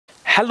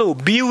Hello,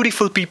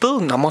 beautiful people.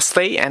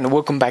 Namaste and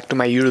welcome back to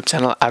my YouTube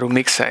channel arru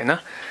mix हैन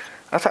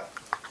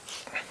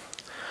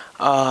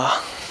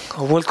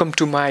welcome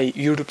to my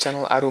YouTube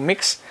channel arru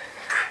mix.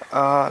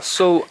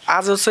 So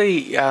आज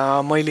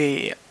चाहिँ मैले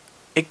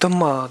एकदम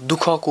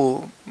दुःखको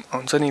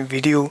हुन्छ नि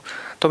भिडियो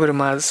तपाईहरु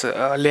माझ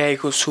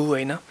ल्याएको छु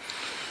हैन.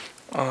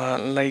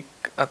 लाइक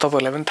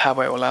तपाईहरुलाई पनि थाहा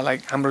भयो होला,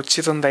 लाइक हाम्रो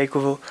चेतन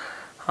दाइको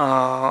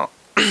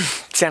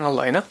च्यानल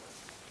हैन,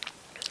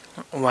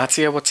 उहाँ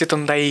चाहिँ अब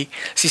चेतन दाइ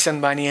सिसन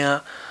बानिया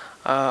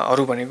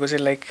हरु भनेको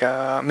चाहिँ लाइक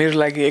मेरो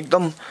लागि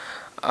एकदम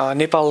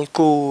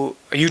नेपालको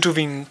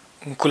युट्युबिङ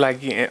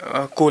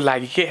को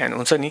लागि के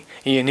हुन्छ नि,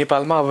 यो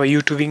नेपालमा अब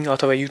युट्युबिङ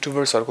अथवा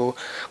युट्युबर्सहरुको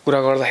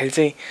कुरा गर्दाखेरि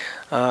चाहिँ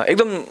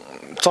एकदम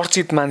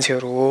चर्चित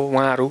मान्छेहरु हो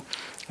उहाँहरु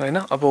हैन.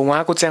 अब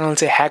उहाँको च्यानल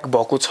चाहिँ ह्याक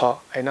भएको छ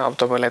हैन. अब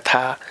तपाईलाई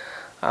थाहा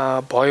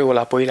भयो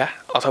होला पहिला,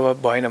 अथवा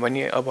भएन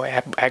भने अब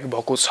ह्याक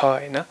भएको छ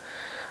हैन.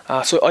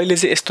 सो अहिले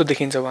चाहिँ यस्तो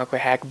देखिन्छ उहाँको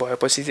ह्याक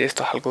भएपछि चाहिँ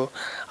यस्तो खालको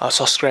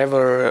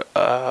सब्स्क्राइबर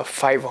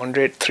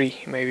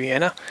 503 मेबी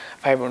हैन,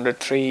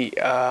 503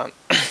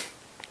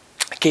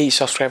 केही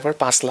सब्स्क्राइबर,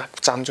 5 लाख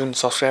चान्जुन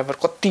सब्स्क्राइबर.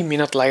 कति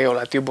मिहिनेत लाग्यो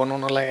होला त्यो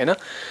बनाउनलाई हैन.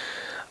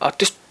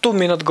 त्यस्तो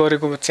मिहिनेत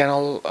गरेको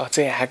च्यानल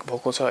चाहिँ ह्याक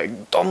भएको छ.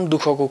 एकदम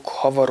दुःखको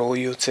खबर हो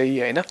यो चाहिँ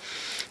हैन.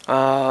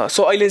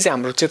 सो अहिले चाहिँ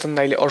हाम्रो चेतन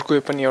दाइले अर्को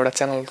पनि एउटा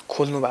च्यानल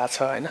खोल्नु भएको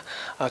छ हैन.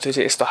 त्यो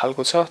चाहिँ यस्तो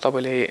खालको छ.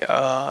 तपाईले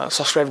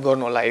सब्स्क्राइब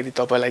गर्नु होला यदि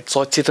तपाईलाई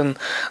चेतन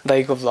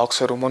दाइको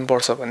भ्लग्सहरु मन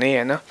पर्छ भने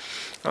हैन.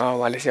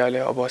 उहाँले चाहिँ अहिले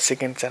अब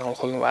सेकेन्ड च्यानल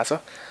खोल्नु भएको छ.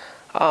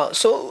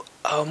 सो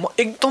म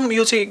एकदम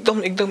यो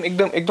चाहिँ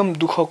एकदम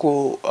दुःखको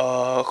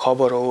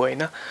खबर हो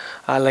हैन.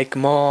 लाइक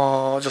म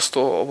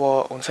जस्तो अब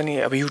हुन्छ नि,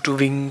 अब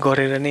युट्युबिङ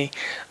गरेर नै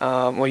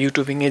म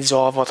युट्युबिङै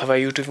जब अथवा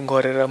युट्युबिङ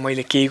गरेर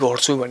मैले केही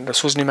गर्छु भनेर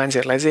सोच्ने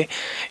मान्छेहरुलाई चाहिँ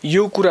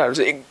यो कुराहरु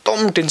चाहिँ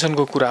एकदम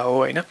टेन्सनको कुरा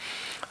हो हैन.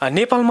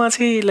 नेपालमा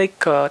चाहिँ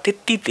लाइक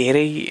त्यति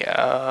धेरै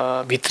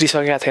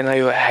भित्रिसकेका थिएन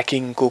यो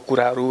ह्याकिङको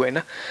कुराहरु हैन.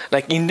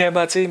 लाइक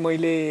इन्डियामा चाहिँ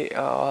मैले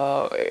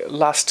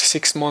लास्ट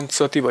 6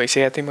 मन्थ्स जति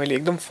भइसकेको थिए मैले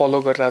एकदम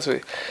फलो गरिरहेको छु.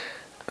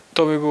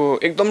 तपाईको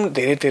एकदम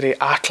धेरै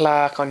 8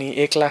 लाख अनि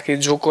 1 लाख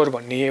जोकर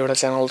भन्ने एउटा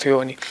च्यानल थियो,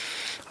 अनि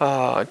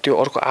त्यो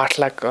अर्को 8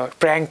 लाख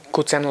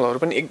प्र्याङ्कको च्यानलहरु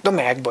पनि एकदम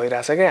ह्याक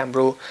भइराछ के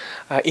हाम्रो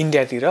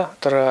इन्डियातिर.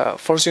 तर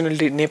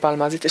फर्चुनेटली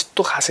नेपालमा चाहिँ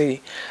त्यस्तो खासै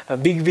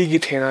बिग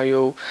थिएन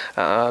यो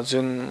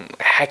जुन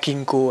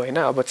ह्याकिङको हैन.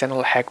 अब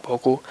च्यानल ह्याक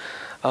भएको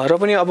र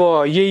पनि अब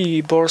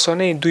यही वर्ष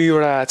नै 2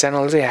 वटा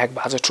च्यानल चाहिँ ह्याक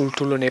भएको छ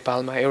ठुलठुलो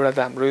नेपालमा. एउटा त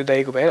हाम्रो यो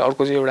दाइको भयो,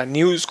 अर्को चाहिँ एउटा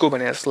न्यूजको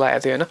भने जस्तो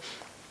लागेको थियो हैन.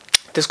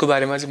 त्यसको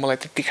बारेमा चाहिँ मलाई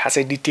त्यति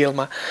खासै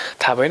डिटेलमा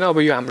थाहा भएन. अब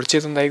यो हाम्रो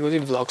चेतन दाइको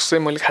चाहिँ भ्लग्स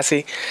चाहिँ मैले खासै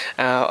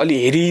अलि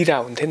हेरिरा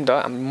हुन्थे नि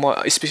त.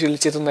 म स्पेशली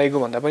चेतन दाइको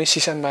भन्दा पनि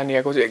सिसन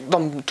बानियाको चाहिँ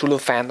एकदम ठुलो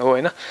फ्यान हो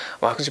हैन.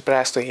 उहाँको चाहिँ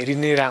प्रायः जस्तो हेरि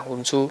नै रहेको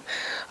हुन्छु.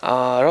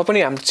 र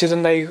पनि हाम्रो चेतन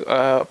दाइ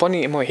पनि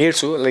म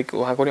हेर्छु, लाइक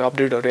उहाँको नि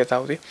अपडेटहरु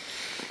यताउति.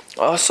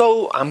 सो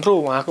हाम्रो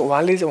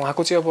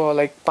उहाँको चाहिँ अब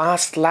लाइक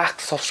 5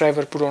 लाख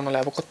सब्स्क्राइबर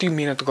पुर्याउनलाई अब कति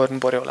मिहिनेत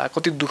गर्नु पर्यो होला,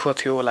 कति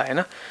दुःख थियो होला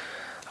हैन.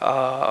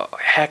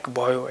 ह्याक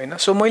भयो हैन.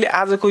 सो मैले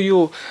आजको यो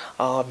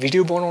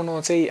भिडियो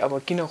बनाउन चाहिँ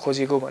अब किन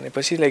खोजेको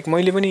भनेपछि लाइक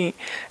मैले पनि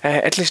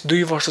एटलिस्ट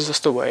 2 वर्ष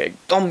जस्तो भयो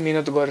एकदम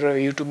मिहिनेत गरेर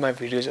युट्युबमा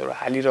भिडियोजहरु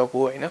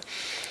हालिरहेको हैन.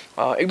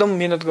 एकदम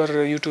मिहिनेत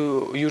गरेर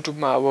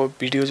युट्युबमा अब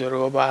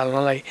भिडियोजहरु अब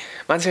हाल्नलाई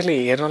मान्छेले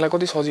हेर्नलाई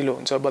कति सजिलो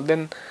हुन्छ, बट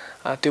देन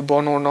त्यो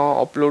बनाउन,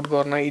 अपलोड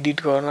गर्न,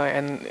 एडिट गर्न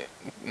एन्ड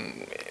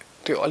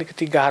त्यो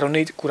अलिकति गाह्रो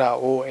नै कुरा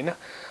हो हैन.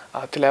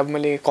 त्यसलाई अब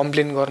मैले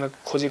कम्प्लेन गर्न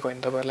खोजेको हैन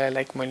तपाईहरुलाई,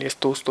 लाइक मैले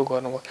यस्तो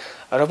गर्नु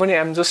र पनि आइ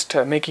am just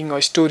making a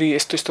story.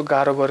 यस्तो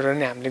गाह्रो गरेर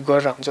नै हामीले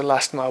गरेर हुन्छ,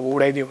 लास्टमा अब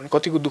उडाइदियो भने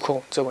कतिको दुःख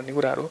हुन्छ भन्ने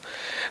कुराहरु.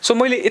 सो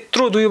मैले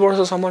यत्रो 2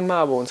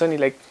 वर्षसम्ममा अब हुन्छ नि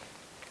लाइक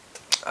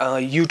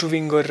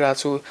युट्युबिङ गरिरहेको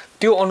छु.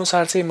 त्यो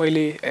अनुसार चाहिँ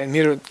मैले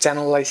मेरो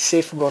च्यानललाई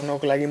सेफ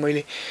गर्नको लागि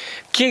मैले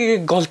के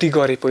गल्ती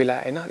गरे पहिला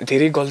हैन.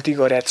 धेरै गल्ती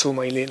गरेको छु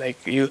मैले. लाइक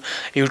यो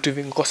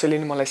युट्युबिङ कसैले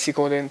नि मलाई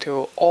सिकाउँदैन थियो.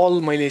 अल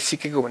मैले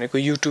सिकेको भनेको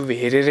युट्युब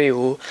हेरेरै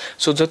हो.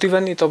 सो जति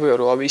पनि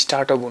तपाईहरु अब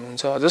स्टार्टअप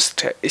हुनुहुन्छ,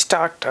 जस्ट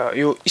स्टार्ट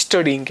यो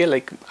स्टडीङ के,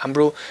 लाइक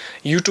हाम्रो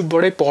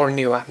युट्युबबाटै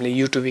पढ्ने हो हामीले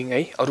युट्युबिङ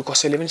है. अरु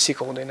कसैले पनि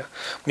सिकाउँदैन.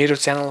 मेरो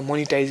च्यानल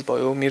मोनेटाइज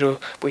भयो, मेरो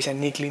पैसा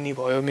निक्लिने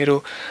भयो, मेरो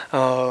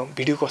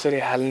भिडियो कसरी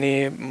हाल्ने,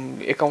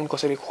 एकाउन्ट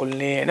कसरी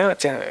खोल्ने हैन,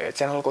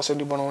 च्यानल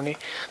कसरी बनाउने,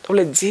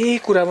 तपाईले जे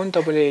कुरा पनि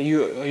तपाईले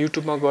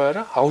युट्युबमा गएर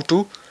हाउ टु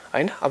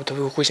हैन. अब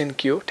तपाईको क्वेशन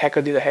के हो ठ्याक्क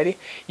दिँदाखेरि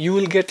you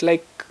will get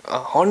like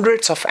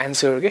hundreds of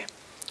answer के.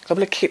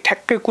 तपाईले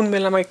ठ्याक्कै कुन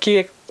बेलामा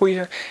के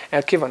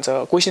भन्छ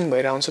क्वेशन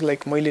भइरा हुन्छ.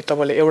 लाइक मैले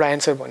तपाईलाई एउटा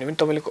एन्सर भने पनि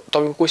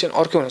तपाईको क्वेशन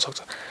अर्कै हुन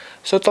सक्छ.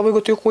 सो तपाईको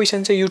त्यो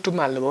क्वेशन चाहिँ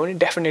युट्युबमा हाल्नु भयो भने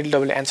डेफिनेटली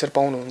तपाईले एन्सर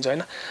पाउनुहुन्छ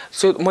हैन.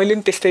 सो मैले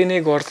पनि त्यस्तै नै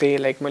गर्थे.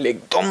 लाइक मैले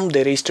एकदम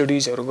धेरै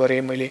स्टडीजहरु गरे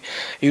मैले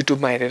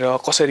युट्युबमा हेरेर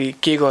कसरी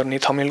के गर्ने,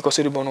 थम्बनेल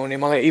कसरी बनाउने.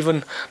 मलाई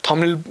इभन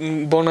थम्बनेल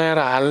बनाएर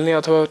हाल्ने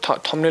अथवा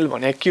थम्बनेल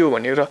भने के हो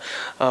भनेर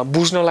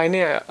बुझ्नलाई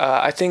नै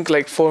आई थिंक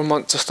लाइक 4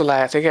 मन्थ जस्तो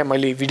लागेको थियो क्या.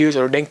 मैले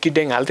भिडियोजहरु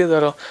ड्याङ हाल्थे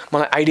तर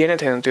मलाई आइडिया नै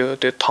थिएन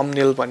त्यो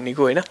थम्बनेल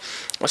भन्नेको हैन.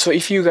 So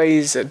if you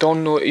guys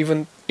don't know,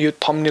 even यो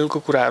थम्बनेलको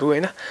कुराहरू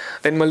हैन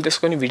देन मैले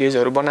त्यसको नि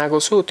भिडियोजहरु बनाएको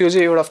छु त्यो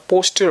चाहिँ एउटा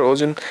पोस्टर हो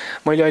जुन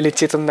मैले अहिले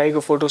चेतन दाइको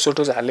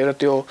फोटोज हालेर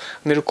त्यो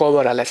मेरो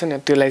कभर हालेको छ नि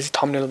त्यसलाई चाहिँ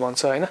थम्बनेल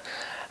भन्छ हैन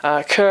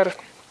खैर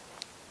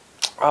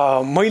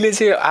मैले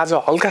चाहिँ आज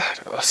हल्का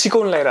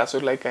सिकाउन लागिरहेको छु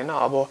लाइक हैन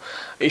अब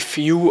if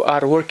you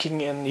are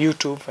working in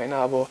YouTube हैन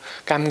अब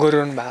काम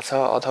गरिरहनु भएको छ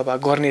अथवा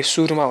गर्ने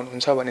सुरुमा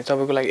हुनुहुन्छ भने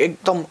तपाईको लागि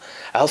एकदम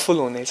हेल्पफुल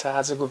हुनेछ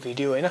आजको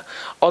भिडियो हैन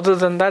अदर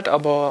देन दैट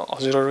अब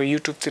हजुरहरु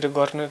युट्युबतिर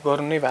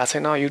गर्नु नै भएको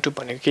छैन युट्युब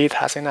भनेको केही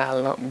थाहा छैन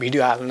हाल्न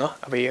भिडियो हाल्न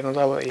अब हेर्नु त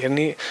अब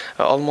हेर्ने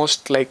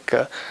अलमोस्ट लाइक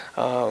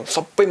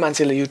सबै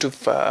मान्छेले युट्युब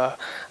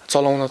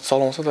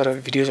चलाउँछ तर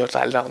भिडियोजहरु त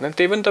हालेर हुँदैन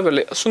त्यही पनि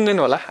तपाईहरुले सुन्दैन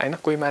होला हैन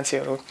कोही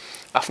मान्छेहरु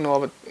आफ्नो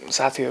अब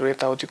साथीहरु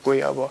यताउति कोही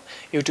अब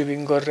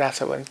युट्युबिङ गरिरहेछ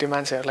भने त्यो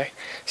मान्छेहरुलाई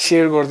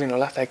शेयर गर्दिनु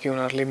होला ताकि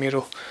उनीहरुले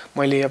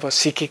मैले अब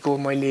सिकेको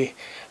मैले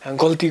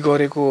गल्ती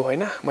गरेको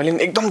हैन मैले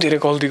एकदम धेरै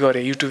गल्ती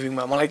गरे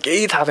युट्युबिङमा मलाई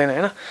केही थाहा छैन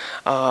हैन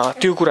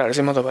त्यो कुराहरु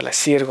चाहिँ म तपाईहरुलाई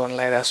शेयर गर्न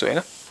लागिरहेको छु हैन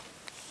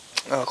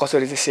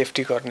कसरी चाहिँ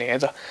सेफ्टी गर्ने है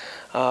त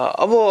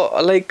अब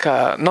लाइक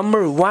नम्बर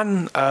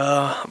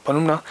 1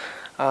 भनौं न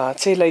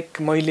चाहिँ लाइक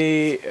मैले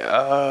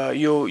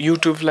यो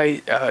युट्युबलाई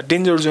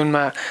डेन्जर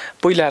जोनमा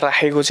पहिला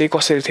राखेको चाहिँ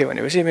कसरी थियो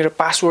भनेपछि मेरो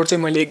पासवर्ड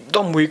चाहिँ मैले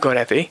एकदम विक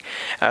गरेको थिएँ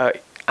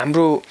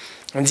हाम्रो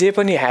जे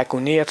पनि ह्याक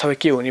हुने अथवा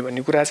के हुने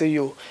भन्ने कुरा चाहिँ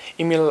यो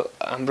इमेल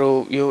हाम्रो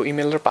यो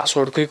इमेल र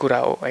पासवर्डकै कुरा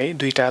हो है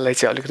दुईटालाई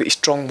चाहिँ अलिकति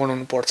स्ट्रङ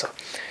बनाउनु पर्छ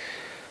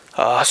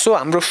सो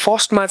हाम्रो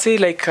फर्स्टमा चाहिँ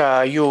लाइक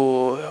यो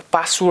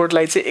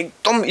पासवर्डलाई चाहिँ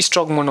एकदम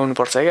स्ट्रङ बनाउनु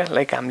पर्छ क्या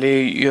लाइक हामीले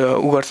यो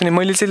उ गर्छ नि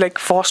मैले चाहिँ लाइक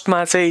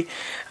फर्स्टमा चाहिँ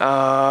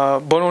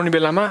बनाउने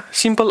बेलामा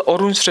सिम्पल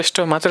अरुण श्रेष्ठ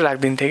मात्र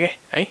राख्दिन्थे के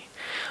है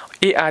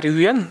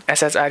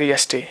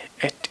ARUNSHREST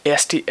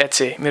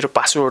मेरो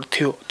पासवर्ड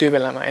थियो त्यो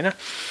बेलामा हैन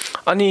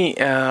अनि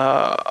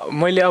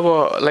मैले अब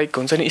लाइक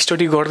हुन्छ नि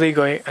स्टडी गर्दै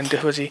गए अनि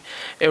त्यसपछि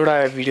एउटा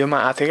भिडियोमा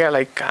आथे क्या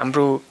लाइक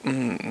हाम्रो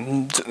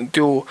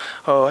त्यो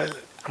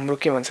हाम्रो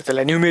के भन्छ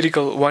त्यसलाई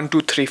न्यूमेरिकल 1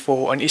 2 3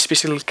 4 अनि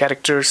स्पेशल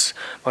क्यारेक्टर्स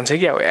भन्छ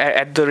कि अब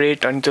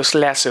 @ अनि त्यो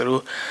स्ल्याशहरु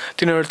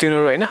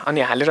तिनीहरु हैन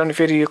अनि हालेर अनि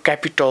फेरि यो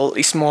क्यापिटल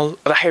स्मल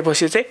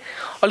राखेपछि चाहिँ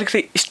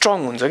अलिकति स्ट्रङ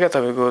हुन्छ क्या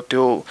तपाईको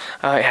त्यो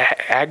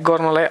ह्याक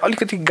गर्नलाई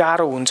अलिकति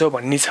गाह्रो हुन्छ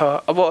भन्ने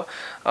छ अब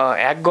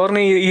ह्याक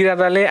गर्ने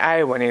इरादाले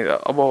आयो भने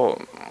अब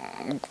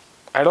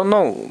आई डोन्ट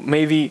नो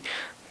मेबी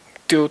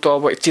त्यो त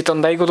अब चेतन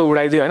दाइको त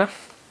उडाइदियो हैन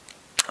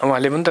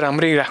उहाँले पनि त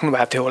राम्रै राख्नु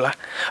भएको थियो होला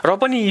र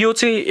पनि यो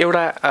चाहिँ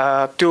एउटा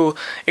त्यो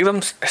एकदम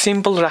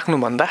सिम्पल राख्नु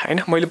भन्दा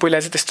हैन मैले पहिला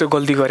चाहिँ त्यस्तो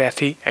गल्ती गरेको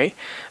थिएँ है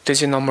त्यो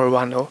चाहिँ नम्बर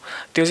 1 हो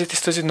त्यो चाहिँ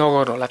त्यस्तो चाहिँ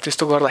नगर्नु होला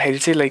त्यस्तो गर्दाखेरि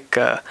चाहिँ लाइक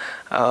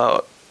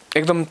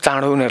एकदम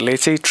चाँडो उनीहरुले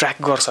चाहिँ ट्र्याक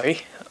गर्छ है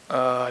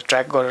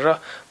ट्र्याक गरेर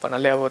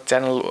भन्नाले अब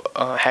च्यानल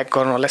ह्याक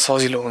गर्नलाई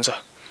सजिलो हुन्छ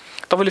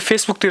तपाईले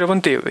फेसबुकतिर पनि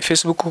त्यही हो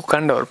फेसबुकको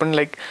काण्डहरु पनि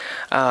लाइक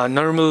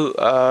नर्मल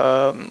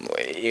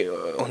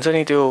हुन्छ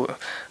नि त्यो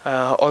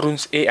अरुण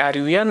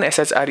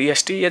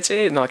ARUNSHREST या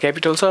चाहिँ न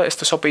क्यापिटल छ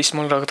यस्तो सबै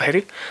स्मल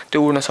राख्दाखेरि त्यो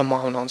उड्न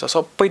सम्भावना हुन्छ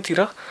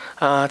सबैतिर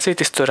चाहिँ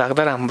त्यस्तो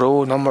राख्दा राम्रो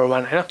नम्बर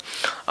 1 हैन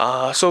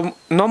सो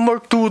नम्बर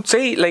 2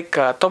 चाहिँ लाइक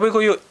तपाईको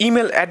यो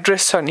इमेल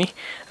एड्रेस छ नि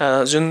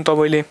जुन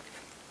तपाईले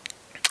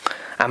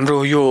हाम्रो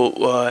यो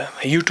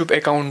युट्युब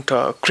अकाउन्ट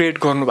क्रिएट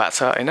गर्नु भएको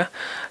छ हैन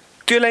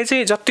त्यसलाई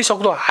चाहिँ जति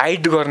सक्दो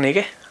हाइड गर्ने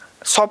के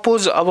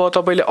सपोज अब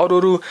तपाईले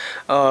अरु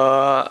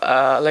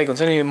लाइक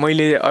हुन्छ नि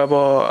मैले अब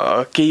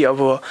केही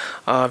अब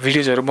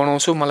भिडियोजहरु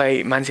बनाउँछु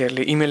मलाई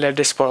मान्छेहरुले इमेल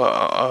एड्रेस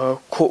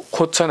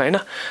खोज्छन् हैन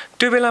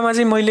त्यो बेलामा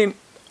चाहिँ मैले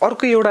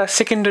अर्को एउटा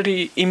सेकेन्डरी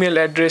इमेल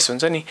एड्रेस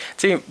हुन्छ नि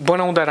चाहिँ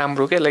बनाउँदा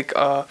राम्रो के लाइक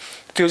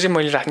त्यो चाहिँ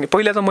मैले राख्ने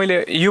पहिला त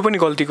मैले यो पनि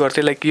गल्ती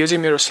गर्थे लाइक यो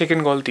चाहिँ मेरो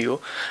सेकेन्ड गल्ती हो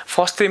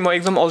फर्स्ट चाहिँ म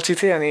एकदम अल्छी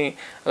थिएँ अनि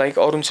लाइक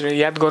अरुण श्रेष्ठ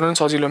याद गर्न पनि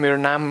सजिलो मेरो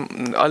नाम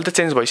अहिले त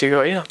चेन्ज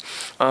भइसक्यो हैन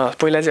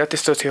पहिला चाहिँ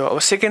त्यस्तो थियो अब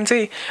सेकेन्ड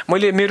चाहिँ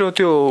मैले मेरो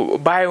त्यो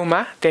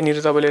बायोमा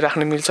त्यहाँनिर तपाईले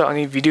राख्न मिल्छ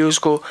अनि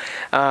भिडियोजको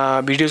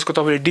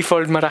तपाईले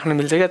डिफल्टमा राख्न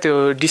मिल्छ क्या त्यो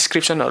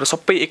डिस्क्रिप्सनहरु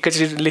सबै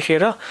एकैचोटी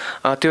लेखेर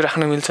त्यो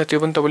राख्न मिल्छ त्यो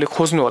पनि तपाईले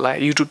खोज्नु होला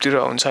युट्युबतिर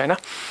हुन्छ हैन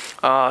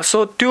सो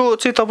त्यो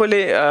चाहिँ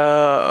तपाईले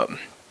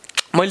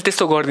मैले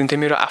त्यस्तो गर्दिन्थे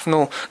मेरो आफ्नो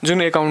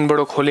जुन अकाउन्टबाट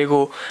खोलेको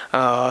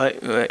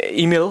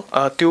इमेल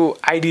त्यो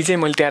आईडी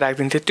चाहिँ मैले त्यहाँ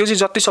राख्दिन्थे त्यो चाहिँ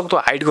जति सक्दो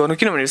हाइड गर्नु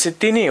किनभने चाहिँ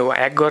त्यही नै हो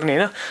ह्याक गर्ने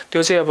हैन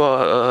त्यो चाहिँ अब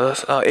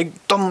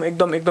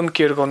एकदम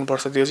केयर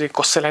गर्नुपर्छ त्यो चाहिँ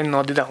कसैलाई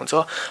नदिदा हुन्छ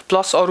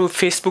प्लस अरु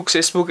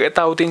फेसबुक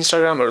यताउति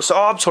इन्स्टाग्रामहरु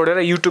सब छोडेर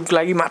युट्युबको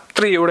लागि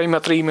मात्रै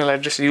इमेल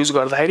एड्रेस युज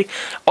गर्दाखेरि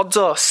अझ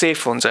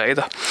सेफ हुन्छ है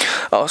त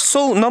सो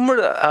नम्बर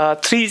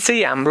 3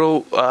 चाहिँ हाम्रो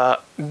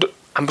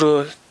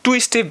 2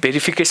 स्टेप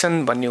भेरिफिकेसन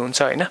भन्ने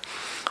हुन्छ हैन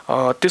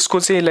त्यसको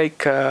चाहिँ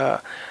लाइक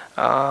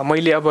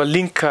मैले अब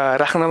लिंक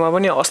राख्नमा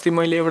पनि अस्ति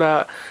मैले एउटा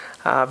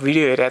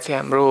भिडियो हेरेको थिएँ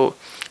हाम्रो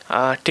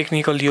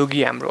टेक्निकल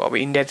योगी हाम्रो अब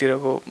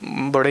इन्डियातिरको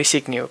बडै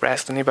सिक्ने हो प्रायः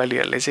जस्तो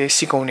नेपालीहरुले चाहिँ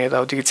सिकाउने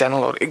यताउतिको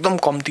च्यानलहरु एकदम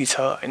कम्ती छ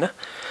हैन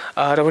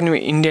र पनि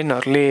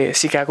इन्डियनहरुले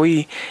सिकाएकै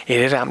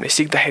हेरेर हामीले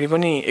सिक्दाखेरि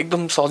पनि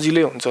एकदम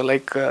सजिलै हुन्छ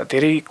लाइक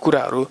धेरै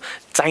कुराहरु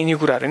चाहिने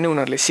कुराहरु नै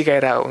उनीहरुले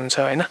सिकाइरहेको हुन्छ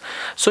हैन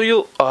सो यो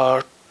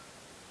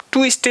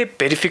 2 स्टेप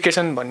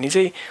भेरिफिकेसन भन्ने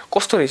चाहिँ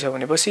कस्तो रहेछ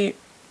भनेपछि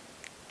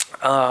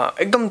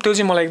एकदम त्यो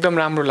चाहिँ मलाई एकदम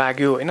राम्रो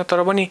लाग्यो हैन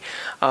तर पनि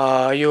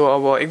यो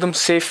अब एकदम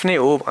सेफ नै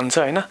हो भन्छ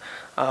हैन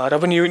र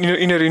पनि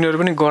यिनीहरू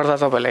पनि गर्दा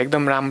तपाईँलाई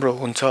एकदम राम्रो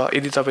हुन्छ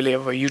यदि तपाईँले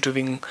अब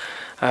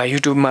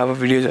युट्युबमा अब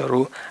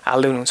भिडियोजहरू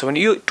हाल्दै हुनुहुन्छ भने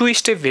यो 2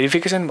 स्टेप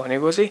भेरिफिकेसन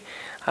भनेको चाहिँ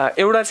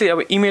एउटा चाहिँ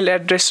अब इमेल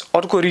एड्रेस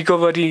अर्को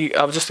रिकभरी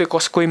अब जस्तै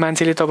कोही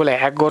मान्छेले तपाईँलाई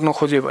ह्याक गर्न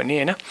खोज्यो भने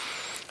हैन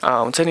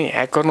हुन्छ नि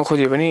ह्याक गर्न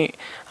खोज्यो भने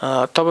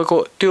तपाईको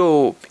त्यो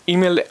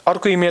इमेल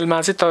अर्को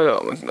इमेलमा चाहिँ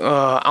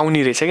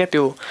आउने रहेछ क्या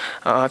त्यो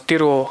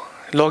तेरो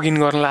लगइन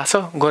गर्न लाग्छ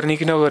गर्ने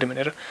कि नगर्ने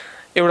भनेर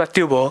एउटा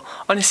त्यो भयो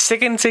अनि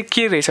सेकेन्ड चाहिँ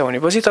के रहेछ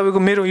भनेपछि तपाईको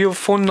मेरो यो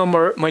फोन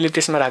नम्बर मैले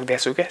त्यसमा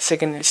राख्दिएको छु क्या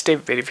सेकेन्ड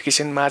स्टेप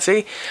भेरिफिकेसनमा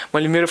चाहिँ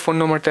मैले मेरो फोन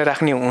नम्बर त्यहाँ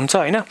राख्ने हुन्छ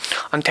हैन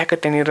अनि ठ्याक्क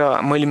त्यहाँनिर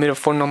मैले मेरो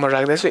फोन नम्बर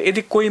राख्दिएको छु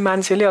यदि कोही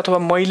मान्छेले अथवा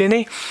मैले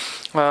नै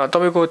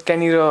तपाईको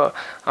त्यहाँनिर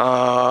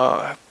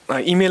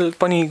इमेल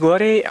पनि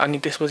गरे अनि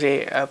त्यसपछि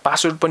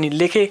पासवर्ड पनि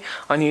लेखे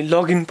अनि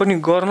लगइन पनि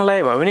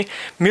गर्नलाई भयो भने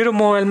मेरो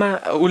मोबाइलमा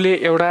उले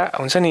एउटा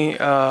हुन्छ नि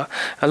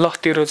ल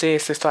तेरो चाहिँ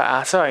यस्तो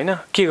आछ हैन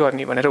के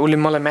गर्ने भनेर उले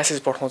मलाई मेसेज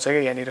पठाउँछ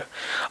क्या यहाँनिर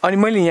अनि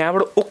मैले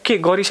यहाँबाट ओके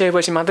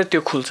गरिसकेपछि मात्रै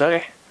त्यो खुल्छ क्या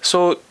सो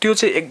त्यो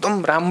चाहिँ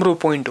एकदम राम्रो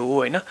पोइन्ट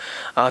हो हैन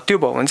त्यो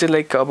भयो भने चाहिँ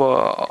लाइक अब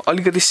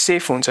अलिकति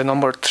सेफ हुन्छ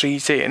नम्बर 3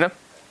 चाहिँ हैन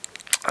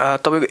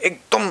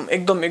तपाईको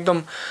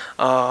एकदम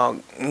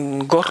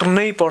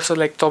गर्नै पर्छ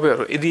लाइक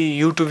तपाईहरु यदि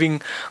युट्युबिङ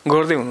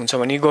गर्दै हुनुहुन्छ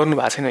भने गर्नु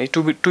भएको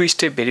छैन 2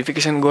 स्टेप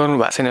भेरिफिकेसन गर्नु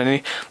भएको छैन भने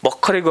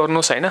भर्खरै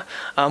गर्नुस् हैन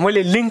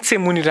मैले लिंक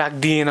चाहिँ मुनि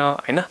राख्दिएन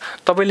हैन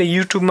तपाईले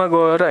युट्युबमा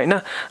गएर हैन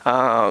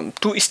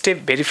 2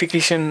 स्टेप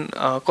भेरिफिकेसन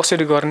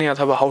कसरी गर्ने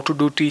अथवा how to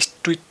do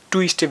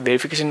 2 step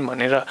verification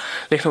भनेर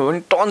लेख्नुभयो भने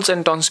टन्स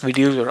एन्ड टन्स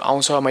भिडियोजहरु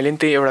आउँछ मैले नि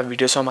त्यही एउटा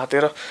भिडियो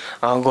समातेर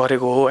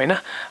गरेको हो हैन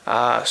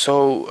सो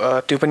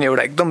त्यो पनि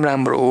एउटा एकदम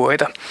राम्रो हो है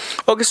त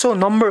ओके सो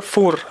नम्बर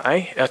 4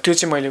 है त्यो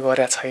चाहिँ मैले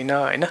गरेको छैन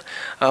हैन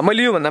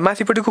मैले यो भन्दा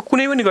माथिपटिको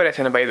कुनै पनि गरेको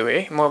छैन बाइ द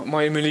वे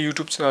मैले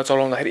युट्युब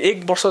चलाउँदाखेरि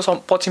 1 वर्ष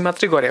पछि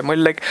मात्रै गरे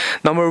मैले लाइक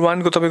नम्बर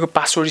 1 को तपाईको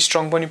पासवर्ड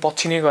स्ट्रङ पनि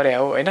पछि नै गरे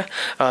हो हैन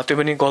त्यो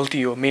पनि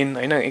गल्ती हो मेन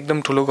हैन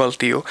एकदम ठुलो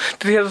गल्ती हो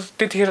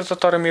त्यतिखेर त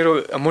तर मेरो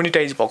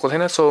मोनेटाइज भएको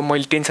छैन सो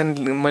मैले टेन्सन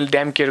मैले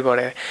ड्याम केयर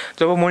गरे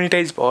जब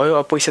मोनेटाइज भयो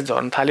अब पैसा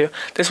झर्न थाल्यो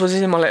त्यसपछि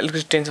चाहिँ मलाई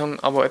अलिकति टेन्सन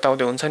अब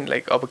यताउता हुन्छ नि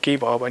लाइक अब केही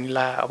भयो भने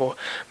ला अब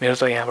मेरो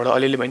त यहाँबाट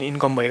अलिअलि पनि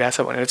इन्कम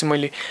भइरहेछ भनेर चाहिँ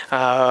मैले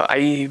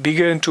I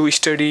begin to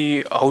study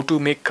how to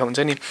make हुन्छ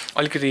नि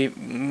अलिकति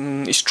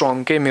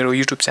स्ट्रङ के मेरो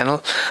युट्युब च्यानल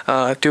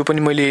त्यो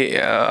पनि मैले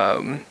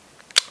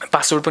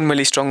पासवर्ड पनि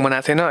मैले स्ट्रङ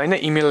बनाएको थिएन हैन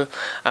इमेल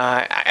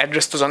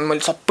एड्रेस त झन् मैले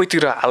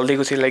सबैतिर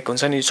हाल्दिएको थिएँ लाइक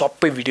हुन्छ नि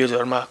सबै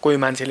भिडियोजहरुमा कोही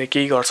मान्छेले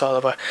केही गर्छ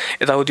अथवा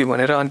यताउति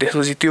भनेर अनि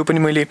त्यसपछि त्यो पनि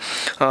मैले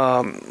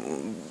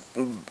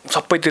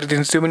सबैतिर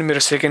दिन्छु त्यो पनि मेरो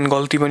सेकेन्ड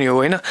गल्ती पनि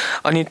हो हैन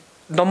अनि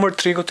नम्बर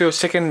 3 को त्यो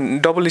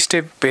सेकेन्ड डबल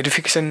स्टेप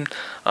भेरिफिकेसन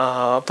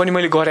पनि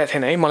मैले गरेको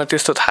थिएन है मलाई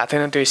त्यस्तो थाहा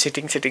थिएन त्यो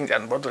सेटिङ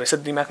जानु पर्दो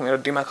रहेछ मेरो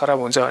दिमाग खराब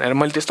हुन्छ भनेर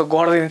मैले त्यस्तो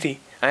गर्दैन थिएँ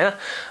हैन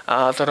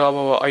तर अब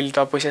अहिले त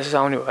पैसा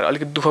आउने भएर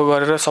अलिकति दुःख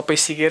गरेर सबै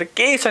सिकेर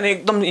केही छैन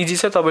एकदम इजी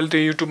छ तपाईले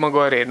त्यो युट्युबमा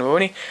गएर हेर्नुभयो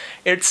भने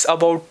इट्स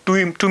अबाउट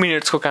 2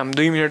 मिनेट्सको काम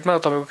 2 मिनेटमा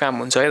तपाईको काम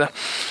हुन्छ है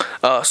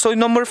त सो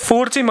नम्बर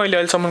 4 चाहिँ मैले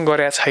अहिलेसम्म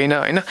गरेको छैन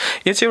हैन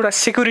यो चाहिँ एउटा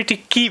सेक्युरिटी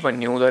की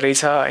भन्ने हुँदो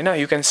रहेछ हैन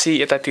यु क्यान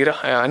सी यतातिर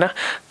हैन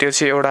त्यो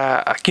चाहिँ एउटा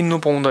किन्नु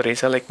पाउँदो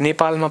रहेछ लाइक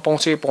नेपालमा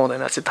पाउँछ कि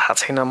पाउँदैन चाहिँ थाहा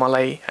छैन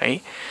मलाई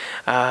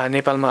है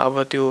नेपालमा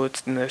अब त्यो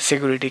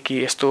सेक्युरिटी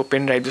की यस्तो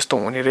पेन ड्राइभ जस्तो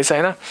हुने रहेछ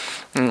हैन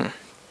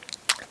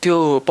त्यो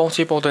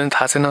पाउँछ पाउँदैन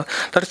थाहा छैन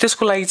तर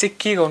त्यसको लागि चाहिँ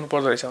के गर्नु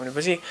पर्दो रहेछ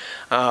भनेपछि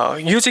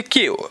यो चाहिँ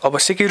के हो अब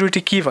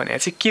सेक्युरिटी की भने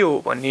चाहिँ के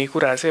हो भन्ने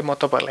कुरा चाहिँ म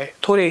तपाईहरुलाई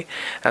थोरै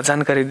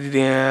जानकारी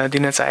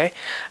दिन चाहे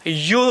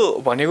यो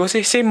भनेको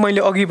चाहिँ सेम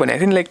मैले अघि भनेको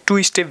थिएँ नि लाइक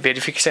 2 स्टेप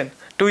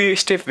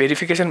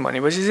भेरिफिकेसन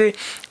भनेपछि चाहिँ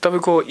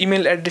तपाईको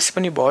इमेल एड्रेस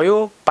पनि भयो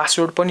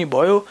पासवर्ड पनि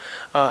भयो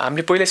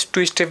हामीले पहिला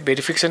 2 स्टेप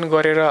भेरिफिकेसन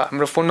गरेर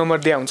हाम्रो फोन नम्बर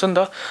दिया हुन्छ नि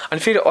त अनि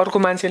फेरि अर्को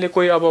मान्छेले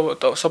कोही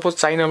अब सपोज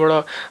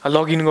चाइनाबाट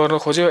लगइन गर्न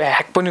खोज्यो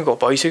ह्याक पनि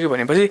भइसक्यो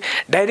भनेपछि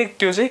डाइरेक्ट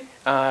त्यो चाहिँ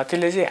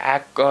त्यसले चाहिँ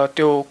ह्याक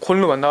त्यो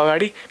खोल्नु भन्दा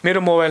अगाडि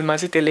मेरो मोबाइलमा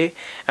चाहिँ त्यसले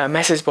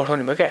मेसेज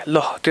पठाउने भयो क्या ल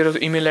तेरो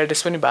इमेल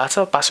एड्रेस पनि भएको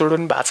छ पासवर्ड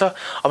पनि भएको छ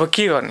अब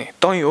के गर्ने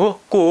तै हो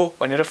को हो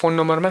भनेर फोन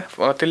नम्बरमा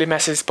त्यसले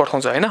मेसेज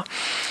पठाउँछ हैन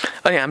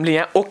अनि हामीले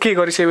यहाँ ओके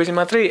गरिसकेपछि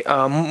मात्रै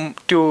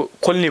त्यो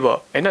खोल्ने भयो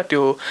हैन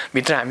त्यो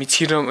भित्र हामी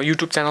छिर्न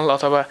युट्युब च्यानल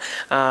अथवा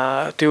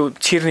त्यो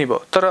छिर्ने भयो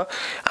तर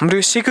हाम्रो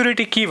यो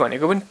सेक्युरिटी की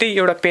भनेको पनि त्यही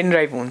एउटा पेन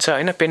ड्राइभ हुन्छ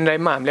हैन पेन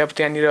ड्राइभमा हामीले अब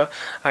त्यहाँनिर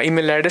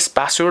इमेल एड्रेस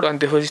पासवर्ड अनि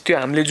त्यसपछि त्यो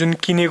हामीले जुन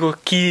किनेको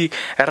की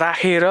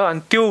राखेर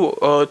अनि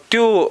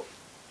त्यो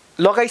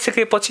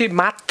लगाइसकेपछि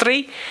मात्रै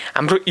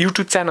हाम्रो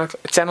युट्युब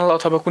च्यानल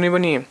अथवा कुनै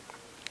पनि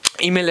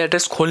इमेल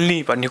एड्रेस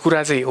खोल्ने भन्ने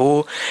कुरा चाहिँ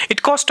हो इट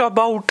कस्ट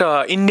अबाउट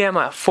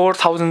इन्डियामा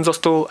 4000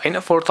 जस्तो हैन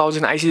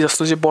 4000 आइसी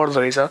जस्तो चाहिँ पर्दो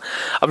रहेछ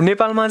अब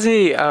नेपालमा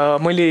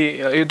चाहिँ मैले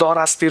यो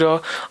दराजतिर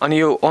अनि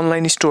यो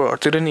अनलाइन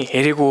स्टोरहरुतिर नि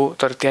हेरेको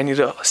तर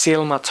त्यहाँनिर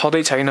सेलमा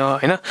छदै छैन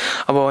हैन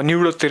अब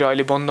न्युरोडतिर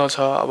अहिले बन्द छ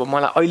अब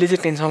मलाई अहिले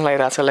चाहिँ टेन्सन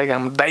लागिरहेछ लाइक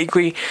हाम्रो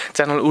दाइकै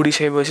च्यानल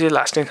उडिसकेपछि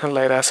लास्ट टेन्सन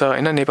लागिरहेछ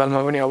हैन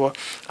नेपालमा पनि अब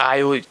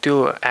आयो त्यो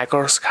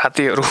ह्याकर्स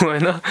खातेहरु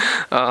हैन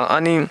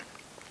अनि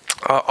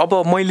अब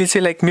मैले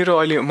चाहिँ लाइक मेरो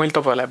अहिले मैले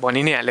तपाईँहरूलाई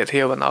भनि नै हालेको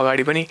थिएँ योभन्दा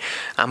अगाडि पनि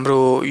हाम्रो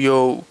यो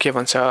के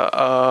भन्छ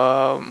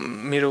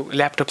मेरो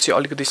ल्यापटप चाहिँ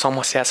अलिकति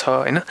समस्या छ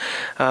होइन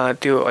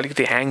त्यो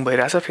अलिकति ह्याङ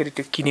भइरहेछ फेरि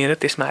त्यो किनेर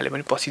त्यसमा हाल्यो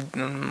भने पछि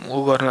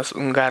उ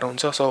गर्न गाह्रो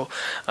हुन्छ सो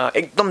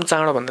एकदम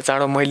चाँडोभन्दा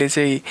चाँडो मैले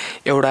चाहिँ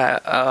एउटा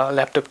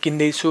ल्यापटप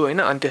किन्दैछु होइन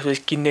अनि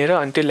त्यसपछि किनेर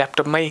अनि त्यो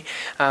ल्यापटपमै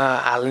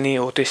हाल्ने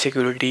हो त्यो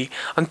सेक्युरिटी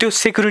अनि त्यो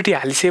सेक्युरिटी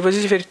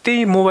हालिसकेपछि फेरि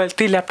त्यही मोबाइल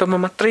त्यही ल्यापटपमा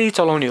मात्रै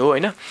चलाउने हो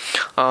होइन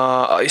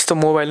यस्तो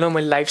मोबाइलमा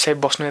मैले लाइभ साइभ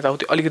बस्नु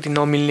यताउति अलिकति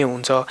नमिल्ने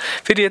हुन्छ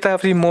फेरि यता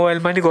फेरि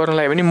मोबाइलमा पनि गर्न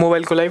लाग्यो भने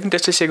मोबाइलको लागि पनि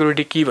त्यस्तै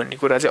सेक्युरिटी की भन्ने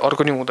कुरा चाहिँ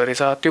अर्को नै हुँदो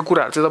रहेछ त्यो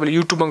कुराहरू चाहिँ तपाईँले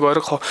युट्युबमा गएर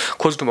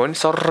खोज्नुभयो भने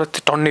सर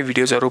टन्ने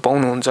भिडियोजहरू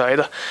पाउनुहुन्छ है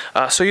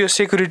त सो यो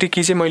सेक्युरिटी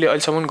की चाहिँ मैले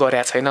अहिलेसम्म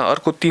गरेको छैन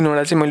अर्को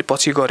 3वटा चाहिँ मैले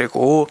पछि गरेको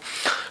हो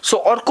सो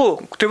अर्को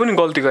त्यो पनि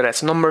गल्ती गरेको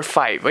छ नम्बर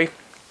 5 है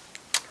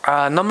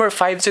नम्बर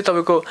 5 चाहिँ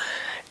तपाईँको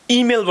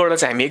इमेलबाट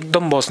चाहिँ हामी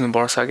एकदम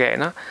बस्नुपर्छ क्या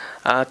होइन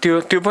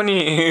त्यो पनि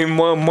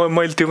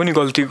मैले त्यो पनि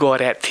गल्ती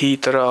गरेको थिएँ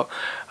तर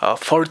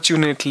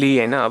फर्चुनेटली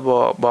होइन अब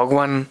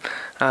भगवान्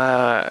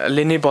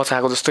ले नै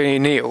बचाएको जस्तै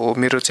नै हो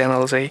मेरो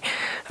च्यानल चाहिँ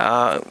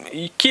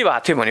के भएको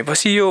थियो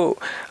भनेपछि यो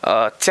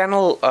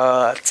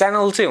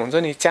च्यानल चाहिँ हुन्छ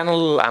नि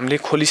च्यानल हामीले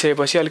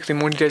खोलिसकेपछि अलिकति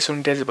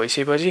मोनिटाइज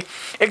भइसकेपछि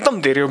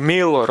एकदम धेरै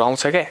मेलहरू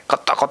आउँछ क्या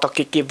कता कता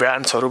के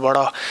ब्रान्ड्सहरूबाट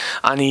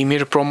अनि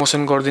मेरो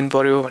प्रमोसन गरिदिनु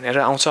पर्यो भनेर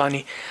आउँछ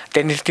अनि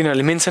त्यहाँनिर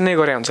तिनीहरूले मेन्सन नै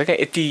गरे हुन्छ क्या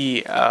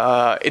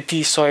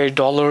यति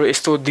 $100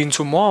 यस्तो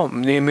दिन्छु म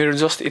मेरो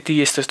जस्ट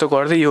यति यस्तो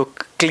गर्दै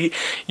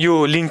यो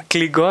लिङ्क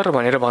क्लिक गर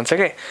भनेर भन्छ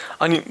क्या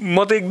अनि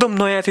म त एकदम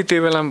नयाँ थिएँ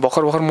त्यो बेलामा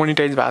भर्खर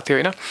मोनिटाइज भएको थियो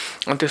होइन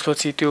अनि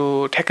त्यसपछि त्यो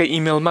ठ्याक्कै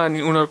इमेलमा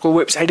अनि उनीहरूको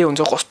वेबसाइटै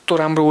हुन्छ कस्तो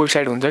राम्रो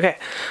वेबसाइट हुन्छ क्या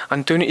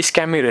अनि त्यो नि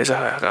स्क्यामै रहेछ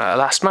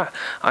लास्टमा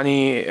अनि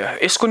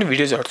यसको नि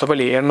भिडियोजहरू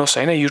तपाईँले हेर्नुहोस्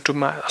होइन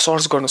युट्युबमा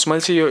सर्च गर्नुहोस्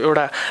मैले चाहिँ यो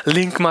एउटा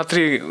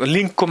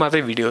लिङ्कको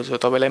मात्रै भिडियोज हो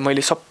तपाईँलाई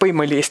मैले सबै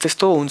मैले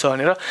यस्तो हुन्छ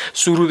भनेर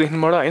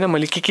सुरुदेखिबाट होइन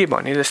मैले के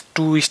भने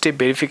 2 स्टेप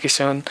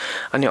भेरिफिकेसन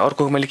अनि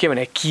अर्को मैले के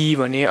भने की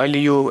भने अहिले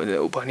यो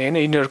भने होइन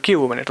यिनीहरू के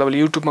हो भनेर तपाईँले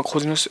युट्युबमा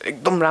खोज्नुहोस्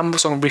एकदम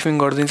राम्रोसँग ब्रिफिङ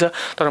गरिदिन्छ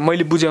तर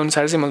मैले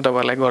बुझेअनुसार चाहिँ मैले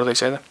तपाईँहरूलाई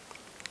गर्दैछु है त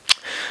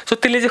सो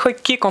त्यसले चाहिँ खोइ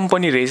के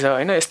कम्पनी रहेछ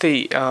होइन यस्तै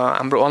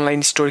हाम्रो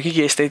अनलाइन स्टोर के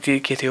यस्तै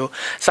के थियो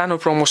सानो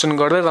प्रमोसन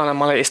गर्दै तँलाई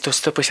मलाई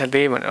यस्तो पैसा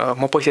दे भनेर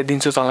म पैसा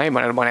दिन्छु तँलाई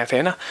भनेर भनेको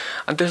थिएँ होइन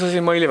अनि त्यसपछि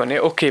मैले भने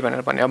ओके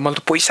भनेर भने अब मैले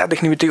त पैसा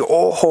देख्ने बित्तिकै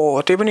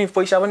ओहो त्यो पनि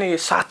पैसा पनि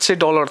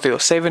 $700 थियो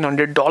 $700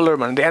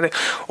 भनेर देखाएको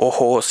थिएँ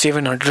ओहो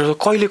 $700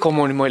 कहिले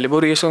कमाउने मैले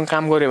बरु यसको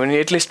काम गरेँ भने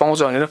एटलिस्ट पाउँछ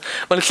भनेर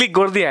मैले क्लिक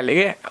गरिदिइहालेँ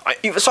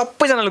क्या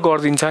सबैजनाले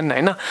गरिदिन्छन्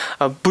होइन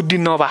बुद्धि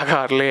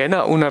नभएकाहरूले होइन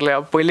उनीहरूले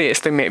अब पहिल्यै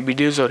यस्तै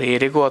भिडियोजहरू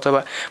हेरेको अथवा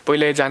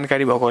पहिल्यै जानकारी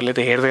भएकोहरूले त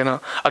हेर्दैन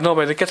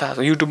नभए त के थाहा छ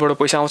युट्युबबाट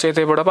पैसा आउँछ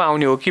यतैबाट पो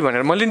आउने हो कि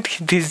भनेर मैले नि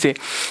थिच्थेँ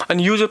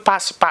अनि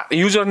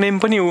युजर नेम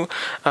पनि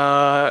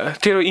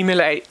तेरो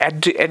इमेल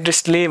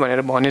एड्रेसले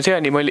भनेर भन्यो थियो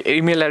अनि मैले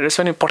इमेल एड्रेस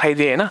पनि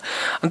पठाइदिएँ होइन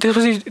अनि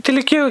त्यसपछि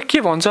त्यसले के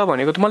भन्छ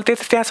भनेको त मैले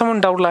त्यहाँसम्म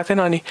डाउट लाग्थेन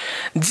अनि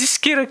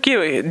जिस्केर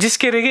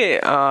के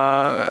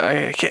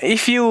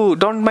if you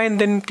don't mind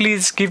then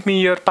please give me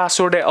your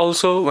password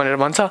also भनेर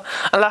भन्छ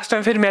अनि लास्ट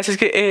टाइम फेरि म्यासेज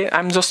के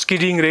आइएम जस्ट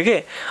किडिङ रे के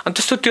अनि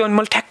त्यस्तो त्यो अनि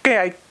मैले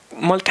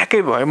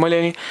ठ्याक्कै भयो मैले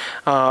अनि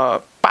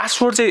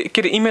पासवर्ड चाहिँ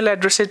के अरे इमेल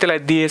एड्रेस चाहिँ त्यसलाई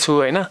दिएछु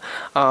होइन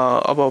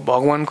अब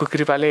भगवान्को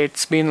कृपाले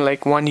इट्स बिन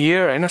लाइक 1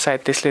 year होइन सायद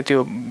त्यसले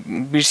त्यो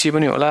बिर्सियो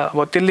पनि होला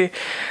अब त्यसले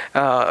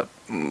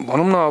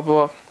भनौँ न अब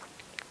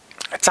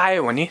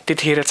चाह्यो भने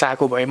त्यतिखेर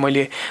चाहेको भए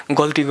मैले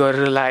गल्ती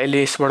गरेर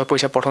यसले यसबाट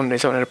पैसा पठाउनु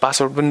रहेछ भनेर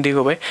पासवर्ड पनि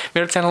दिएको भए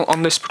मेरो च्यानल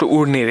अन द स्पट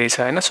उड्ने रहेछ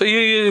होइन सो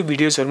यो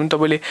भिडियोजहरू पनि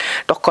तपाईँले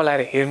टक्क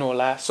लाएर हेर्नु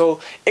होला सो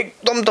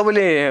एकदम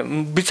तपाईँले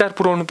विचार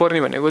पुर्याउनु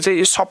पर्ने भनेको चाहिँ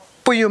यो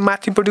सबै यो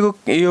माथिपट्टिको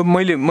यो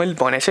मैले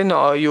भनेको छैन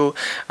यो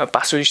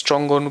पासवर्ड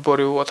स्ट्रङ गर्नु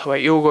पर्यो अथवा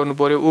यो गर्नु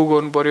पर्यो ऊ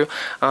गर्नु पर्यो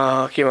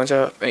के भन्छ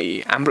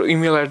हाम्रो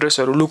इमेल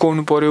एड्रेसहरू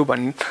लुकाउनु पर्यो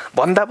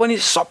भन्दा पनि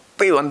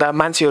सबैभन्दा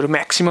मान्छेहरू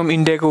म्याक्सिमम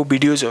इन्डियाको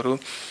भिडियोजहरू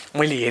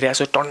मैले हेरेको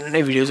छु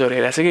टन्नै भिडियोजहरू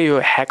हेरेको छु कि यो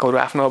ह्याकहरू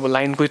आफ्नो अब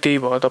लाइनको त्यही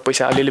भयो त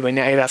पैसा अलिअलि भइ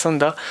नै आइरहेछ नि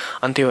त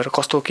अनि त्यही भएर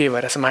कस्तो के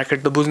भइरहेछ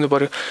मार्केट त बुझ्नु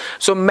पर्यो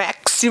सो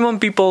म्याक्सिमम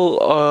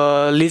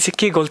पिपलले चाहिँ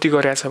के गल्ती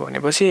गरेको छ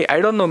भनेपछि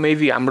आई डोन्ट नो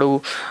मेबी हाम्रो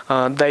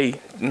दाइ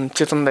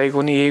चेतन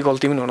दाइको नि यही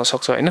गल्ती पनि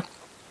हुनसक्छ होइन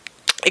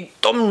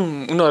एकदम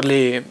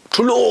उनीहरूले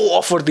ठुलो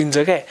अफर दिन्छ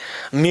क्या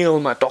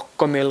मेलमा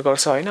टक्क मेल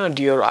गर्छ होइन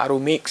डियर आरु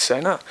मिक्स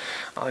होइन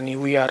अनि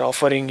वी आर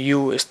अफरिङ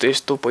यु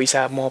यस्तो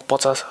पैसा म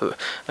 $50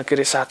 के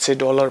अरे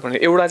 $700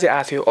 भनेर एउटा चाहिँ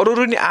आएको थियो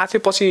अरू नि आएको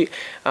थियो पछि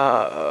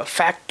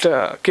फ्याक्ट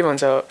के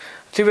भन्छ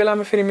त्यो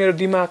बेलामा फेरि मेरो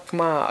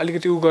दिमागमा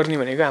अलिकति उ गर्ने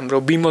भनेको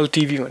हाम्रो बिमल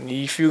टिभी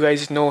भन्ने if you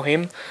guys know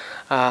him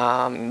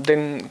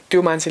then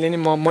त्यो मान्छेले नि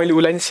मैले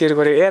उसलाई नि सेयर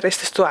गरेँ यार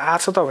यस्तो आएको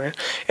छ त भनेर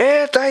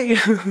दाइ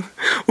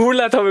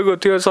उसलाई तपाईँको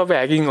त्यो सबै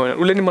ह्याकिङ हो भनेर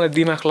उसले नि मलाई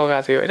दिमाग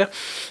लगाएको थियो होइन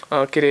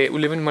के अरे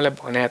उसले पनि मलाई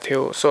भनेको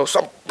थियो सो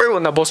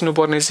सबैभन्दा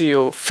बस्नुपर्ने चाहिँ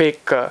यो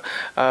फेक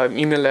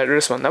इमेल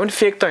एड्रेस भन्दा पनि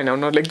फेक त होइन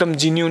उनीहरूले एकदम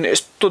जिन्युन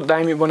कस्तो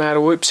दामी बनाएर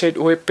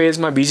वेब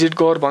पेजमा भिजिट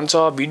गर भन्छ,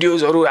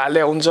 भिडियोजहरू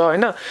हाले हुन्छ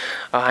हैन,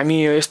 हामी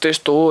यस्तो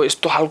यस्तो हो,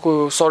 यस्तो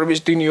खालको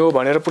सर्भिस दिने हो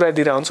भनेर पुरा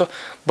दिइरा हुन्छ।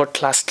 बट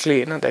लास्टली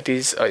हैन द्याट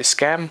इज अ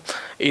स्क्याम।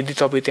 यदि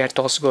तपाईँ त्यहाँ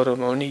टच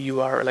गर्नु भने यु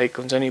आर लाइक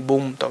हुन्छ नि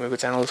बुम, तपाईँको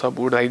च्यानल सब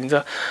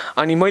उडाइदिन्छ।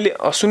 अनि मैले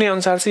सुने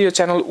अनुसार चाहिँ यो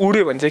च्यानल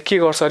उड्यो भने चाहिँ के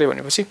गर्छ अरे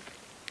भनेपछि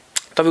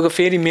तपाईँको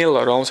फेरि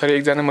मेलहरू आउँछ अरे।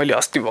 एकजना मैले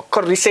अस्ति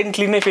भर्खर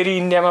रिसेन्टली नै फेरि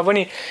इन्डियामा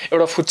पनि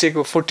एउटा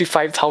फुच्चेको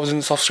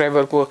 45,000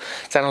 सब्सक्राइबरको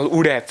च्यानल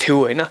उडाएको थियो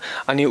होइन।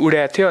 अनि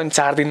उडाएको थियो अनि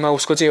 4 दिनमा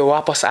उसको चाहिँ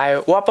वापस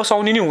आयो। वापस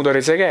आउने नै हुँदो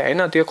रहेछ क्या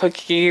होइन, त्यो खै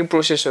के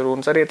प्रोसेसहरू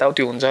हुन्छ अरे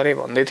यताउति हुन्छ अरे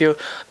भन्दै थियो।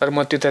 तर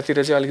म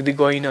त्यतातिर चाहिँ अलिकति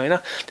गइनँ होइन।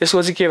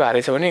 त्यसको चाहिँ के भएको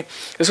रहेछ भने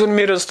त्यसको पनि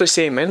मेरो जस्तो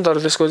सेम होइन,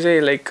 तर त्यसको चाहिँ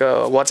लाइक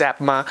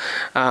वाट्सएपमा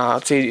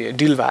चाहिँ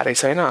डिल भएको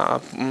रहेछ होइन,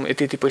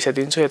 यति यति पैसा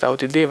दिन्छु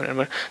यताउति दे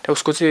भनेर।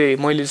 उसको चाहिँ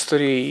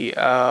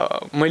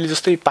मैले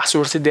जस्तै पासवर्ड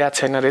चाहिँ दिएको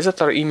छैन रहेछ,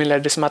 तर इमेल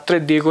एड्रेस मात्रै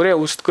दिएको रे।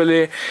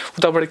 उसकोले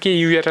उताबाट के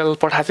युआरएल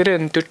पठाएको थियो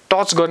अनि त्यो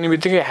टच गर्ने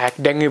बित्तिकै ह्याक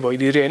ड्याङ्गै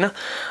भइदियो रे होइन।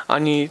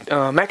 अनि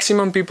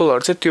म्याक्सिमम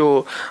पिपलहरू चाहिँ त्यो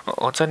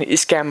हुन्छ नि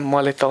स्क्याम,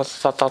 मलाई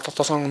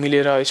तसँग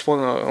मिलेर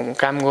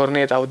काम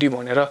गर्ने यताउति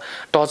भनेर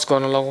टच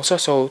गर्न लगाउँछ।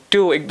 सो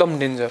त्यो एकदम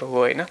डेन्जर हो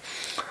होइन।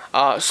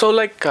 सो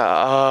लाइक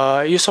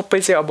यो सबै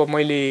चाहिँ अब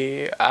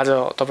मैले आज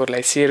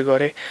तपाईँहरूलाई सेयर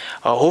गरेँ।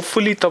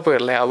 होपफुली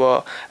तपाईँहरूलाई अब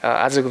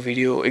आजको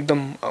भिडियो एकदम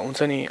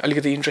हुन्छ नि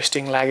अलिकति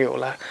इन्ट्रेस्टिङ लाग्यो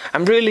होला।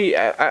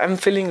 I am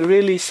feeling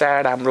really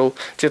sad. हाम्रो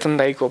चेतन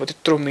दाईको अब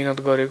त्यत्रो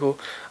मिहिनेत गरेको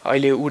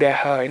अहिले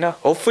उड्याह होइन।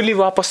 होपफुली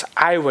वापस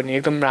आयो भने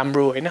एकदम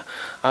राम्रो होइन।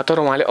 तर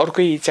उहाँले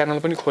अर्कै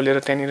च्यानल पनि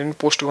खोलेर त्यहाँनिर पनि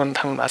पोस्ट गर्न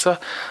थाल्नु भएको छ।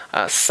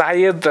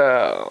 सायद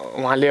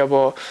उहाँले अब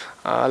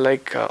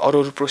लाइक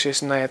अरू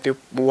प्रोसेस नयाँ त्यो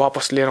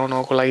वापस लिएर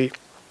आउनको लागि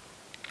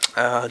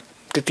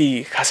त्यति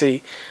खासै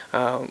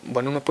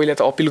भनौँ न पहिला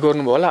त अपिल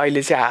गर्नुभयो होला,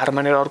 अहिले चाहिँ हार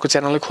मानेर अर्को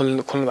च्यानलै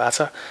खोल्नु भएको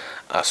छ।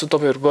 सो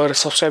तपाईँहरू गएर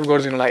सब्सक्राइब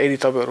गरिदिनु होला यदि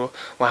तपाईँहरू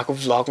उहाँको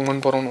भ्लग मन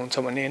पराउनुहुन्छ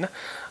भने होइन।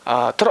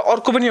 तर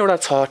अर्को पनि एउटा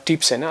छ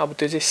टिप्स होइन। अब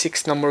त्यो चाहिँ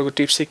 6 नम्बरको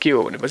टिप्स चाहिँ के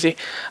हो भनेपछि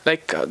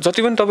लाइक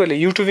जति पनि तपाईँहरूले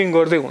युट्युबिङ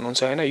गर्दै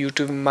हुनुहुन्छ होइन,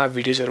 युट्युबमा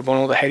भिडियोजहरू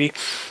बनाउँदाखेरि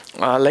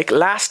लाइक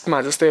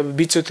लास्टमा जस्तै अब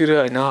बिचतिर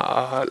होइन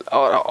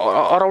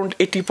अराउन्ड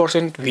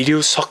 80%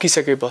 भिडियो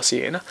सकिसकेपछि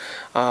होइन,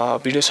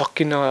 भिडियो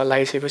सकिन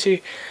लागिसकेपछि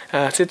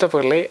चाहिँ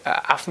तपाईँहरूले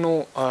आफ्नो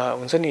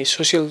हुन्छ नि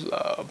सोसियल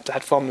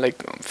प्लेटफर्म लाइक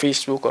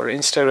फेसबुक र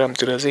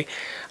इन्स्टाग्रामतिर चाहिँ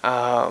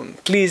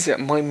प्लिज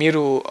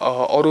मेरो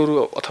अरू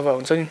अथवा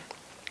हुन्छ नि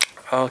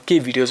के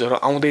भिडियोजहरू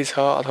आउँदैछ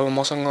अथवा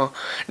मसँग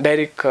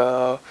डाइरेक्ट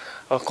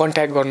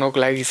कन्ट्याक्ट गर्नको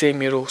लागि चाहिँ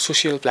मेरो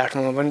सोसियल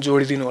प्लेटफर्ममा पनि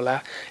जोडिदिनु होला।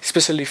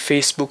 स्पेसली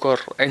फेसबुक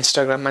र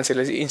इन्स्टाग्राम,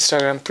 मान्छेले चाहिँ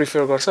इन्स्टाग्राम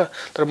प्रिफर गर्छ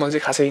तर मैले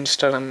चाहिँ खासै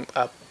इन्स्टाग्राम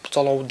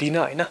चलाउँदिनँ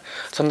होइन।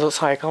 सन्दर्श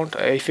account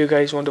if you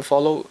guys want to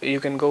follow you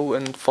can go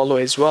and follow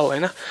as well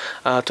होइन।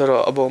 तर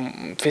अब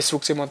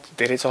फेसबुक चाहिँ म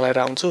धेरै चलाएर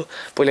आउँछु,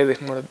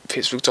 पहिल्यैदेखि म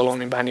फेसबुक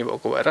चलाउने बानी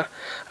भएको भएर।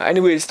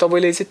 एनिवेज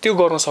तपाईँले चाहिँ त्यो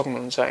गर्न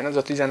सक्नुहुन्छ होइन।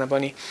 जतिजना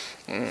पनि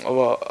अब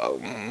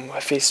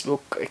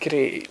फेसबुक के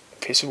अरे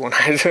फेसबुक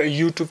बनाएर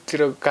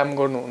युट्युबतिर काम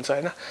गर्नुहुन्छ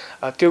होइन,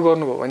 त्यो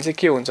गर्नुभयो भने चाहिँ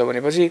के हुन्छ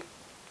भनेपछि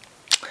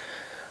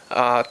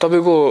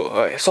तपाईँको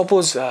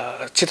सपोज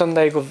चेतन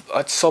दाईको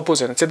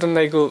चेतन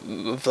दाईको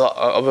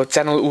अब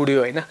च्यानल उड्यो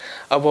होइन।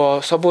 अब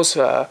सपोज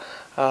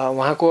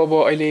उहाँको अब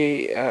अहिले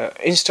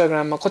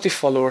इन्स्टाग्राममा कति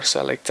फलोवर्स छ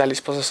लाइक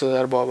 40-50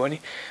 हजार भयो भने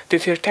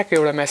त्यतिखेर ट्याक्क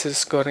एउटा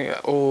मेसेज गर्ने,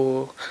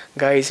 ओ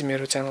गाइज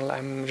मेरो channel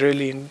I'm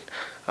really in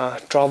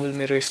trouble,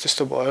 मेरो यस्तो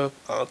यस्तो भयो,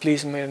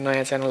 प्लिज मेरो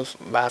नयाँ च्यानल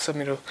भएको छ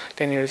मेरो,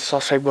 त्यहाँनिर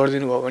सब्सक्राइब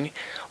गरिदिनु भयो भने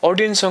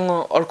अडियन्ससँग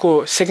अर्को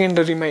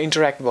सेकेन्डरीमा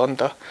इन्टरेक्ट भयो नि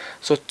त।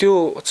 सो त्यो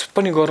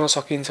पनि गर्न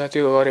सकिन्छ।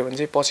 त्यो गऱ्यो भने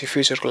चाहिँ पछि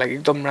फ्युचरको लागि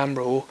एकदम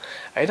राम्रो हो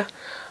होइन।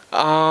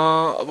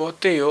 अब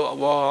त्यही हो।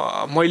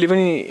 अब मैले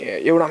पनि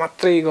एउटा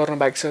मात्रै गर्न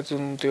बाँकी छ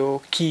जुन त्यो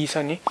की छ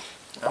नि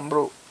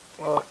हाम्रो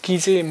की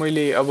चाहिँ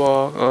मैले अब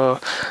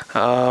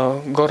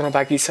गर्न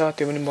बाँकी छ।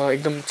 त्यो पनि म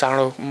एकदम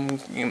चाँडो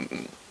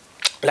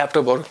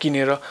ल्यापटपहरू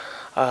किनेर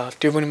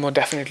त्यो पनि म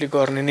डेफिनेटली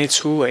गर्ने नै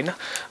छु होइन।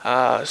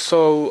 सो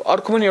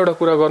अर्को पनि एउटा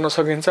कुरा गर्न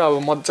सकिन्छ, अब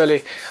मजाले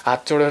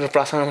हात जोडेर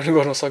प्रार्थना पनि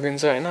गर्न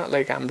सकिन्छ होइन।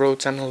 लाइक हाम्रो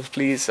च्यानल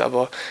प्लिज अब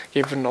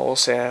केही पनि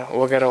नहोस्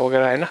वगेरा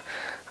वगेरा होइन।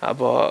 अब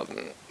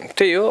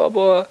त्यही हो। अब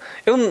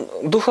एकदम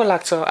दुःख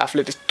लाग्छ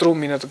आफूले त्यत्रो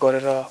मिहिनेत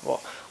गरेर अब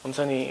हुन्छ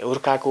नि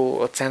हुर्काएको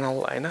च्यानल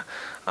होइन,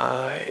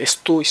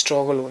 यस्तो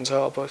स्ट्रगल हुन्छ।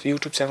 अब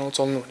युट्युब च्यानल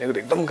चल्नु भनेको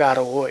एकदम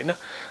गाह्रो हो होइन।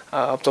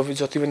 अब तपाईँ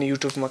जति पनि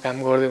युट्युबमा काम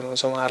गर्दै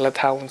हुनुहुन्छ उहाँहरूलाई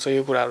थाहा हुन्छ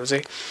यो कुराहरू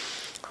चाहिँ।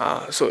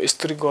 सो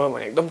यस्तरी गयो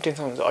भने एकदम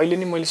टेन्सन हुन्छ। अहिले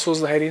नि मैले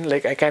सोच्दाखेरि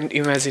लाइक आई क्यान्ट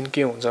इमेजिन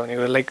के हुन्छ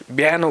भनेको, लाइक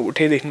बिहान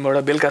उठेदेखिबाट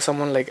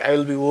बेलुकासम्म like I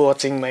will be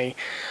watching my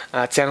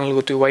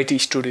च्यानलको त्यो वाइटी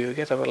स्टुडियो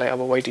क्या। तपाईँलाई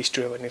अब वाइटी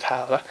स्टुडियो भन्ने थाहा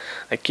होला,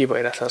 लाइक के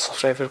भइरहेछ,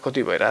 सब्सक्राइबर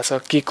कति भइरहेछ,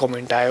 के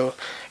कमेन्ट आयो,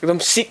 एकदम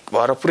सिक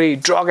भएर पुरै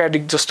ड्रग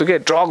एडिक्ट जस्तो क्या,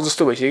 ड्रग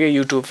जस्तो भइसक्यो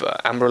युट्युब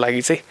हाम्रो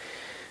लागि चाहिँ।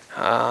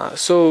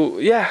 सो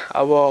या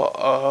अब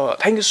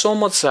thank you so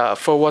much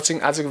for watching.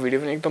 आजको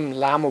भिडियो पनि एकदम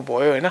लामो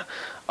भयो होइन।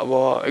 अब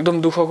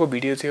एकदम दुःखको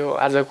भिडियो थियो।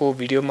 आजको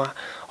भिडियोमा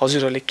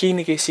हजुरहरूले केही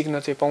न केही सिक्न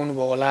चाहिँ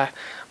पाउनुभयो होला।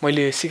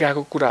 मैले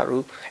सिकाएको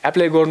कुराहरू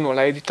एप्लाई गर्नु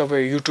होला यदि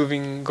तपाईँ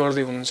युट्युबिङ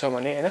गर्दै हुनुहुन्छ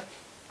भने होइन।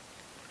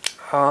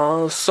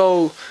 सो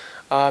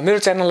मेरो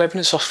च्यानललाई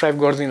पनि सब्सक्राइब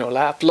गरिदिनु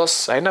होला प्लस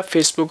हैन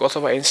फेसबुक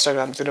अथवा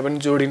इन्स्टाग्रामतिर पनि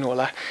जोडिनु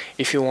होला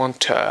इफ यु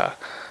वान्ट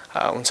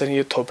हुन्छ नि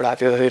यो थोपडा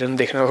त्यतातिर पनि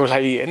देख्नको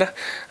लागि हैन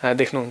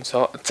देख्नुहुन्छ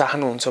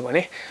चाहनुहुन्छ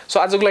भने सो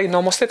आजको लागि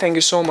नमस्ते thank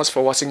you so much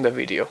for watching the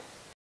video